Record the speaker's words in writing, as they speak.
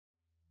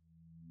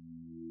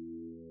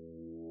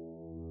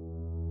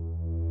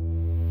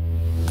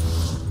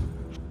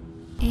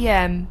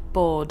EM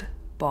board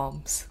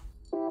bombs.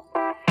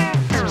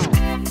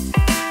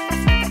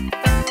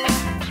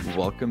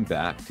 Welcome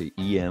back to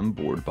EM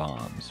Board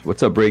Bombs.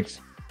 What's up,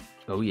 Breaks?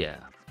 Oh, yeah.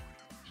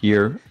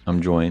 Here,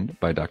 I'm joined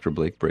by Dr.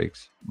 Blake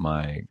Breaks,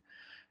 my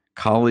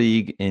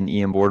colleague in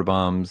EM Board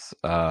Bombs,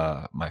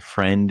 my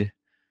friend,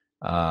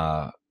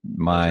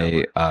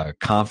 my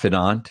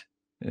confidant.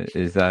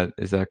 Is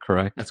that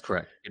correct? That's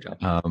correct. Good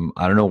job.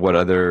 I don't know what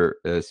other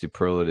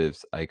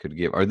superlatives I could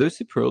give. Are those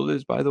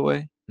superlatives, by the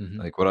way? Mm-hmm.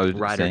 Like what I was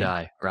ride saying? Or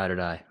die. Ride or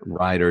die.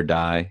 Ride or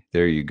die.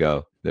 There you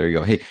go.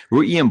 Hey,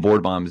 we're EM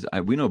Board Bombs.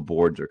 We know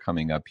boards are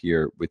coming up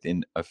here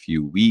within a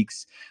few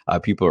weeks.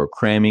 People are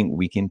cramming.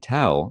 We can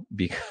tell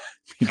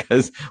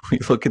because we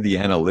look at the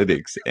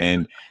analytics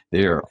and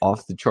they are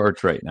off the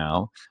charts right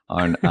now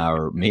on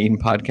our main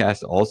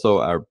podcast, also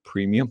our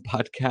premium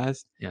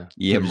podcast. Yeah,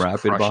 EM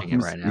Rapid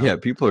Bombs. right now. Yeah,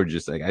 people are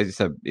just like, I just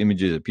have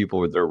images of people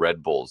with their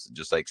Red Bulls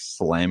just like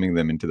slamming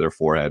them into their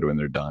forehead when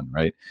they're done,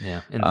 right?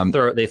 Yeah, and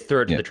they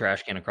throw it to the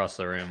trash can across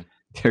the room.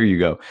 There you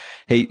go.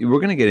 Hey, we're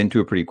going to get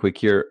into it pretty quick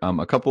here.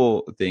 A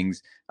couple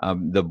things.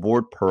 The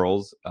board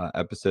pearls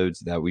episodes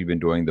that we've been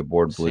doing, the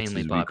board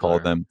blitzes, we call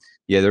them.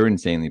 Yeah, they're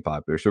insanely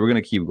popular. So we're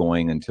going to keep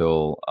going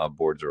until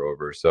boards are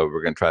over. So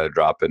we're going to try to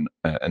drop in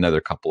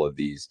another couple of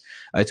these.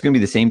 It's going to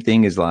be the same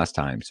thing as last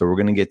time. So we're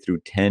going to get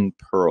through 10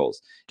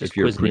 pearls. Just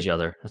quizzing each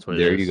other. That's what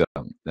it is. There you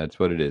go. That's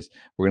what it is.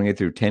 We're going to get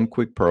through 10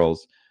 quick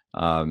pearls.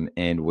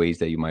 And ways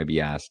that you might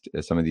be asked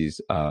some of these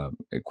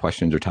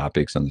questions or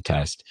topics on the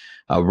test.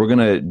 We're going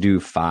to do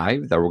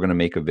 5 that we're going to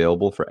make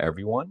available for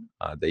everyone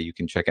that you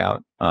can check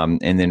out. And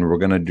then we're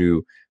going to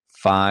do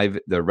 5,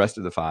 the rest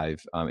of the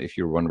 5, if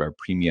you're one of our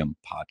premium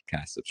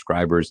podcast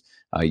subscribers,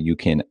 you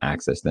can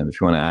access them.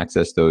 If you want to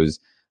access those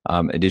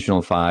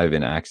additional 5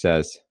 and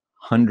access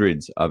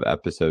hundreds of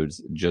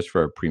episodes just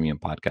for our premium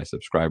podcast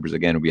subscribers.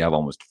 Again, we have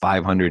almost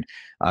 500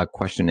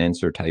 question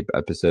answer type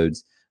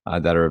episodes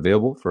that are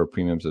available for our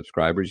premium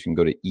subscribers. You can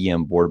go to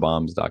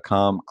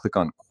emboardbombs.com, click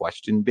on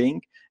Question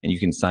Bank, and you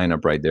can sign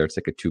up right there. It's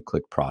like a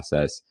 2-click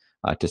process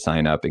to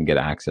sign up and get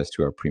access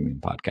to our premium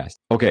podcast.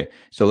 Okay,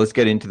 so let's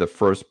get into the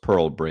first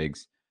pearl,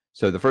 Briggs.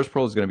 So the first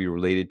pearl is going to be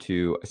related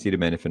to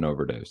acetaminophen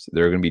overdose.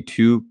 There are going to be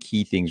 2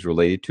 key things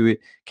related to it.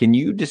 Can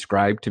you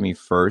describe to me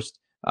first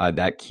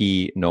that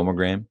key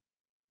nomogram?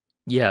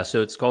 Yeah,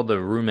 so it's called the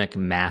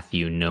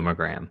Rumic-Matthew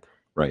nomogram.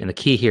 Right. And the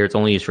key here, it's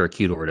only used for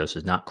acute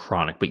overdoses, not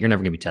chronic, but you're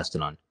never going to be tested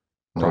on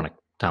chronic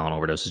Tylenol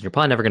overdoses. You're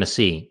probably never going to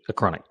see a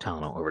chronic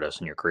Tylenol overdose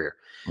in your career.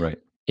 Right.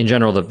 In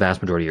general, the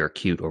vast majority are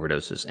acute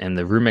overdoses. And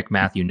the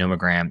Rumic-Matthew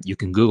nomogram, you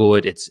can Google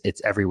it.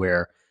 It's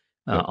everywhere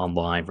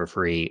online for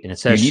free. And it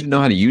says you need to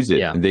know how to use it.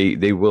 Yeah.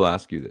 They will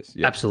ask you this.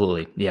 Yeah.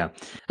 Absolutely. Yeah.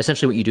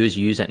 Essentially, what you do is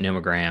you use that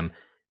nomogram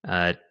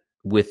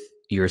with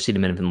your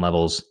acetaminophen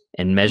levels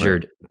and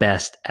measured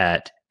best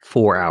at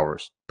 4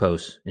 hours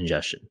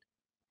post-ingestion.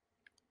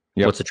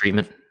 Yep. What's the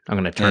treatment? I'm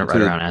going to turn it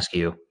right around and ask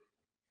you.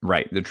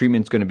 Right. The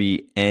treatment's going to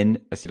be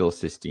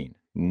N-acetylcysteine.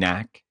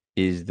 NAC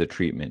is the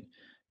treatment.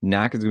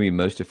 NAC is going to be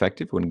most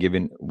effective when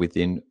given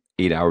within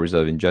 8 hours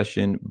of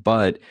ingestion,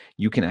 but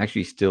you can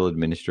actually still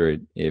administer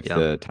it if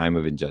the time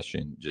of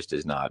ingestion just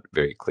is not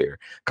very clear.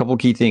 A couple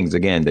key things,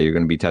 again, that you're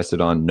going to be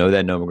tested on. Know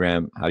that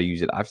nomogram, how to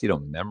use it. Obviously,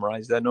 don't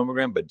memorize that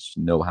nomogram, but just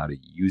know how to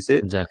use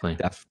it. Exactly.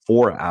 That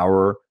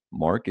 4-hour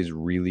mark is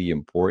really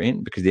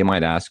important because they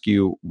might ask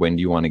you, when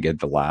do you want to get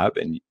the lab?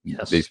 And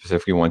they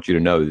specifically want you to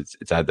know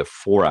it's at the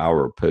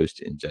 4-hour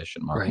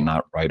post-ingestion mark,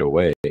 not right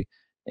away.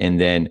 And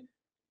then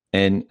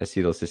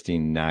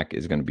N-acetylcysteine NAC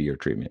is going to be your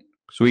treatment.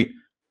 Sweet.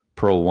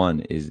 Pearl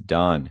 1 is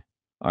done.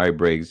 All right,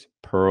 Briggs.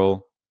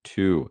 Pearl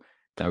 2.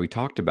 Now, we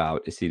talked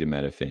about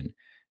acetaminophen.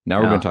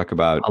 Now we're going to talk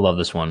about... I love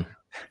this one.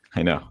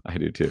 I know. I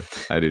do too.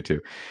 All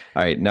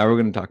right. Now we're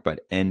going to talk about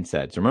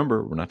NSAIDs.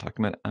 Remember, we're not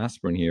talking about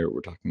aspirin here.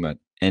 We're talking about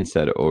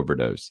NSAID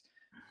overdose.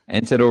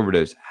 NSAID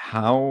overdose,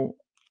 how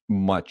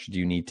much do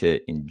you need to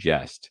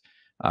ingest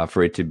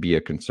for it to be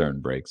a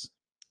concern, Briggs?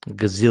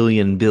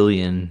 Gazillion,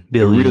 billion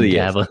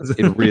tablets.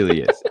 It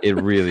really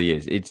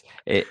is. It's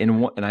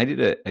and I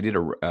did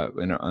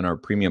on our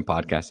premium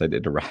podcast, I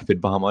did a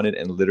rapid bomb on it,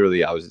 and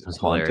literally I was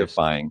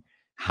quantifying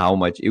how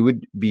much it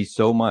would be.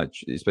 So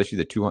much, especially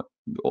the 200.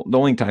 The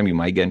only time you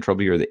might get in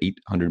trouble here are the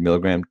 800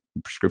 milligram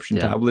prescription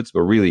tablets,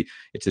 but really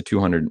it's the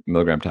 200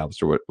 milligram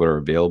tablets or what are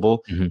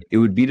available. Mm-hmm. It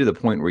would be to the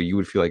point where you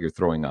would feel like you're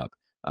throwing up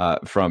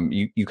from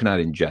you cannot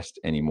ingest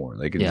anymore.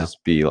 Like it'd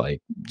just be like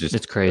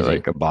it's crazy,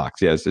 like a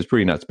box. Yes, it's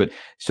pretty nuts. But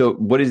so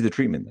what is the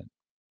treatment then?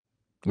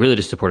 Really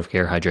just supportive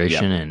care,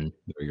 hydration,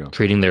 and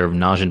treating their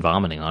nausea and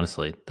vomiting.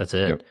 Honestly, that's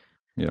it.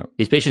 Yeah.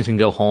 These patients can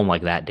go home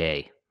like that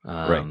day.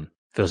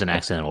 If it was an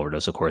accidental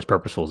overdose, of course,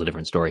 purposeful is a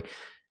different story.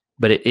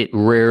 But it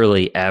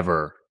rarely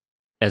ever,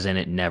 as in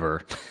it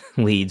never,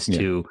 leads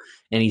to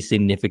any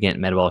significant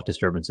metabolic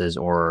disturbances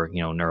or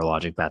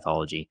neurologic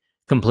pathology.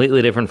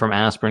 Completely different from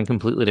aspirin,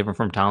 completely different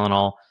from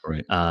Tylenol.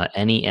 Right.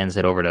 Any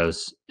NSAID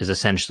overdose is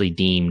essentially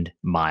deemed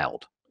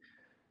mild.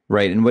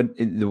 Right.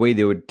 And the way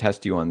they would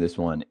test you on this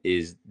one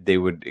is they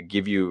would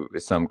give you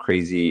some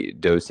crazy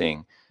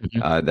dosing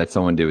that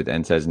someone did with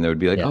NSAIDs, and they would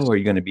be like, Yes. "Oh, are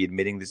you going to be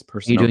admitting this Are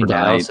person you doing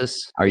overnight?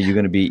 dialysis? Are you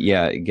going to be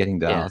getting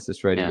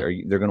dialysis ready?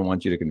 Yeah. They're going to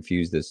want you to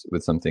confuse this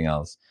with something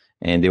else,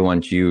 and they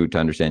want you to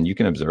understand you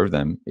can observe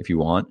them if you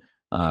want,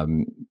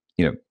 um,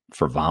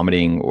 for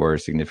vomiting or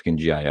significant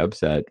GI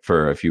upset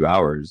for a few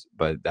hours,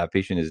 but that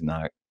patient is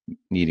not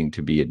needing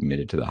to be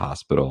admitted to the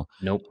hospital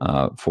Nope.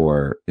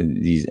 for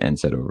these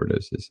NSAID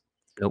overdoses."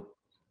 Nope.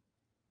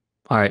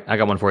 All right, I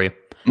got one for you.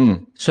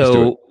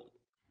 So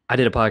I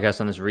did a podcast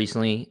on this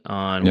recently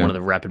on one of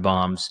the rapid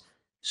bombs.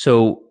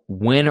 So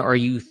when are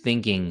you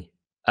thinking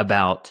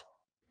about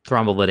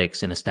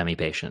thrombolytics in a STEMI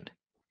patient?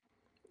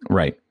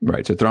 Right.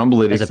 So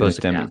thrombolytics in a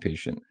STEMI cath.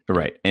 patient.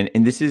 Right. And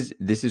this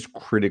is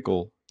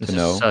critical to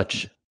know.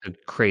 Such a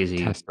crazy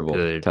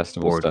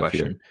testable stuff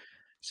question. here.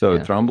 So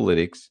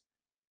thrombolytics,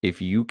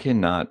 if you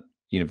cannot,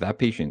 if that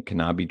patient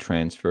cannot be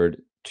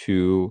transferred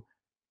to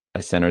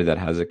a center that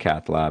has a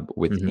cath lab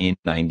within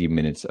 90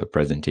 minutes of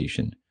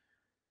presentation,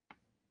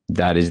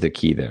 that is the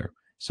key there.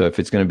 So if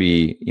it's going to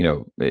be,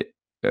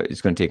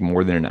 it's going to take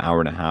more than an hour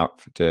and a half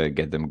to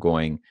get them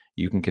going,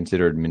 you can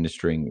consider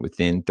administering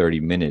within 30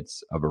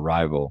 minutes of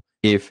arrival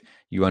if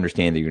you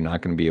understand that you're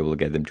not going to be able to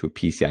get them to a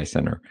PCI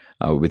center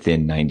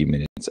within 90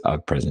 minutes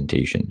of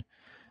presentation.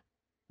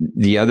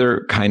 The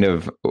other kind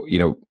of,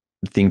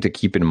 thing to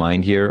keep in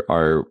mind here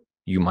are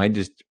you might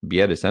just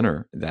be at a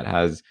center that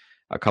has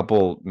a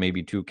couple,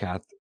 maybe 2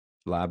 cath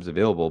labs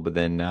available, but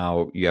then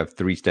now you have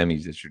 3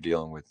 STEMIs that you're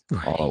dealing with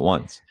all at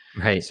once.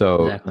 Right.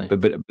 So, exactly.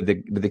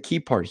 but the key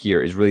part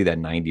here is really that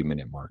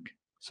 90-minute mark.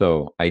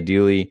 So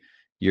ideally,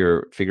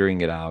 you're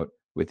figuring it out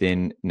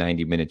within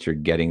 90 minutes. You're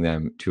getting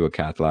them to a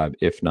cath lab.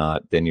 If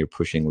not, then you're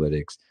pushing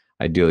lytics.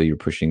 Ideally, you're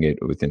pushing it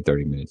within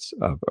 30 minutes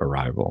of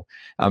arrival.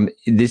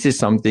 This is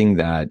something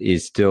that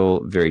is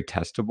still very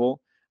testable.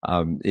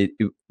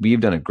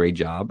 We've done a great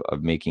job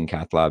of making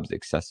cath labs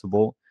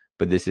accessible,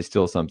 but this is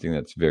still something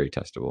that's very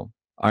testable.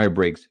 All right,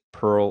 Briggs,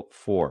 Pearl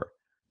 4.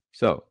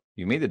 So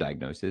you made the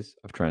diagnosis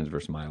of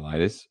transverse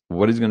myelitis.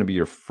 What is going to be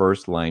your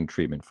first line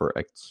treatment for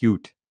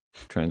acute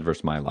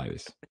transverse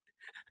myelitis?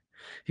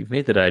 You've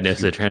made the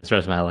diagnosis of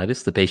transverse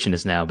myelitis. The patient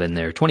has now been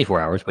there 24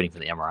 hours waiting for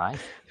the MRI.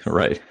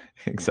 Right,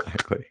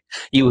 exactly.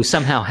 You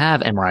somehow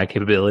have MRI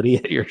capability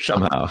at your shop.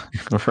 Somehow,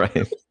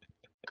 right.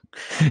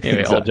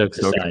 Anyway, all jokes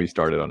aside. Don't get me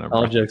started on MRI.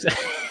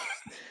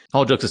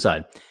 All jokes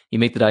aside, you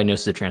make the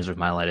diagnosis of transverse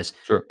myelitis.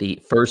 Sure. The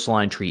first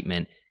line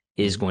treatment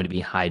is going to be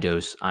high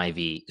dose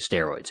IV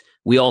steroids.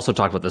 We also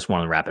talked about this one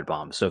on the rapid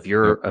bomb. So if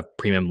you're a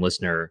premium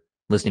listener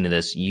listening to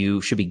this,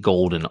 you should be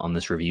golden on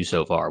this review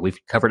so far. We've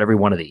covered every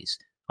one of these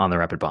on the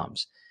rapid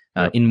bombs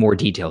in more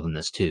detail than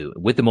this too,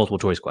 with the multiple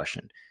choice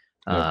question.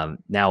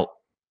 Now,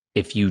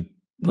 if you,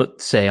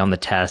 let's say on the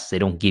test, they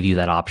don't give you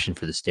that option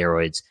for the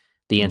steroids,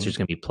 the answer is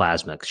going to be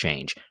plasma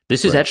exchange.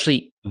 This is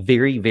actually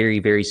very, very,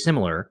 very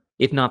similar,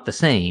 if not the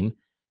same,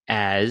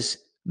 as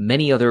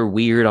many other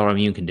weird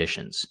autoimmune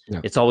conditions.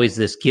 It's always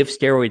this: give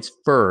steroids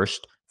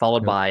first,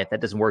 followed by, if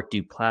that doesn't work,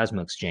 do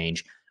plasma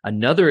exchange.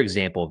 Another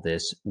example of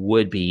this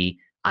would be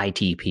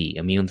ITP,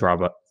 immune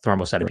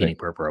thrombocytopenic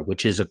purpura,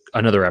 which is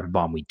another rapid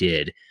bomb we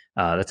did.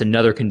 That's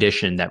another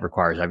condition that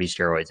requires IV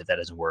steroids. If that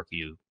doesn't work,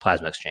 you do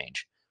plasma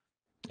exchange.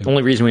 The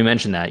only reason we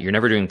mention that, you're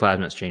never doing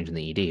plasma exchange in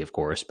the ED, of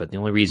course, but the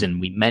only reason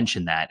we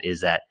mention that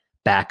is that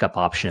backup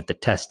option if the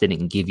test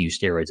didn't give you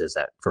steroids as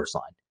that first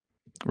line.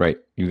 Right.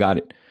 You got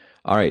it.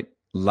 All right.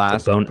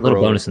 Last little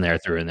bonus in there,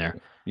 threw in there.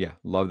 Yeah.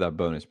 Love that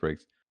bonus,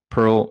 Briggs.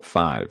 Pearl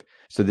 5.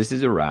 So this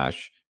is a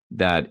rash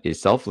that is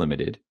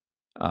self-limited.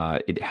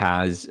 It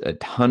has a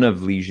ton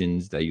of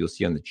lesions that you'll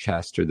see on the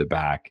chest or the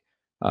back,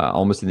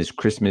 almost in this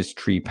Christmas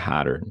tree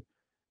pattern.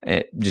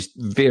 Just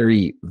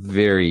very,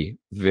 very,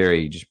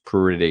 very just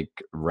pruritic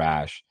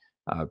rash.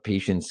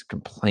 Patients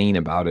complain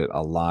about it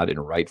a lot,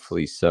 and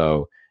rightfully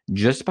so.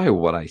 Just by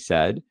what I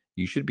said,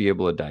 you should be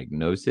able to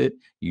diagnose it.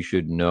 You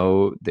should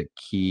know the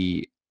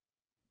key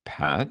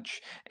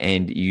patch,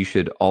 and you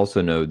should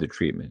also know the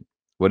treatment.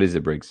 What is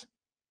it, Briggs?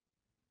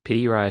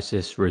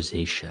 Pityriasis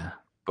rosacea.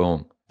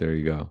 Boom. There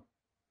you go.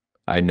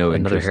 I had no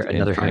interest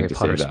in trying to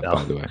say that,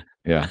 by the way.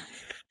 Yeah.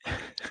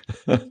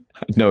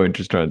 No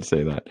interest trying to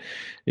say that.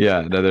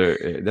 Yeah,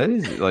 that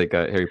is like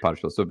a Harry Potter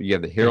spell. So you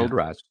have the Harold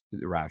rash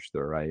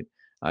there, right?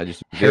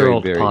 Just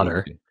Harold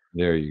Potter.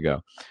 There you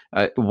go.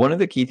 One of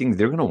the key things,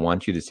 they're going to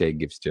want you to say,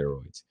 give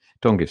steroids.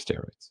 Don't give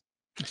steroids.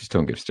 Just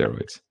don't give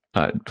steroids.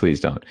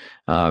 Please don't.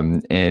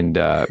 And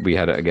we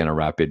had, again, a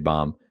rapid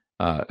bomb,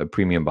 a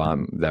premium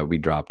bomb that we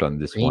dropped on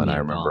this one. I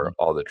remember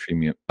all the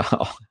treatment.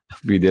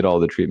 We did all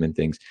the treatment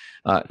things.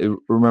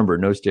 Remember,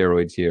 no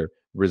steroids here.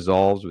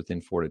 Resolves within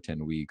 4 to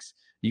 10 weeks.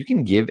 You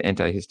can give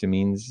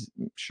antihistamines,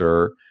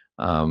 sure.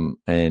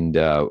 And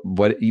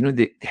what,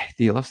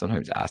 they love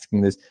sometimes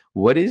asking this: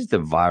 what is the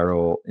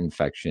viral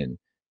infection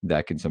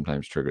that can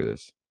sometimes trigger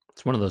this?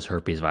 It's one of those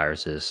herpes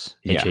viruses,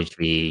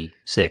 HHV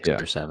 6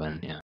 or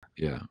 7.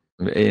 Yeah.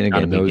 And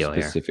again, no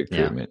specific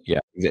treatment. Yeah.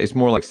 It's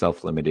more like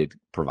self-limited,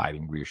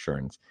 providing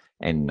reassurance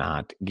and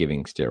not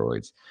giving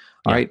steroids.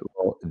 All right.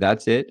 Well,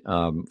 that's it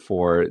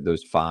for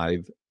those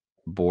 5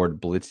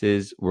 board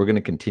blitzes. We're going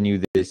to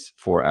continue this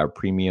for our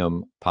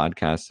premium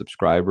podcast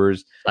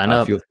subscribers. Sign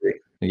up.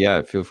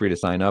 Feel free to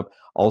sign up.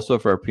 Also,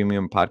 for our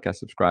premium podcast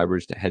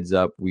subscribers, to heads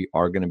up, we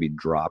are going to be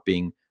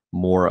dropping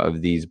more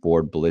of these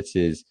board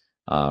blitzes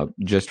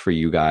just for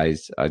you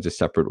guys, just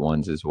separate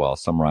ones as well,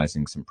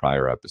 summarizing some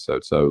prior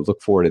episodes. So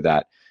look forward to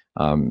that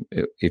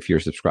if you're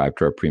subscribed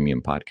to our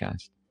premium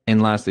podcast.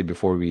 And lastly,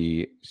 before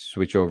we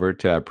switch over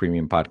to our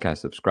premium podcast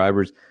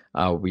subscribers,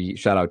 we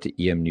shout out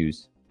to EM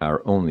News,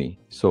 our only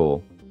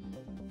sole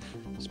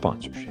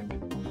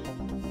sponsorship.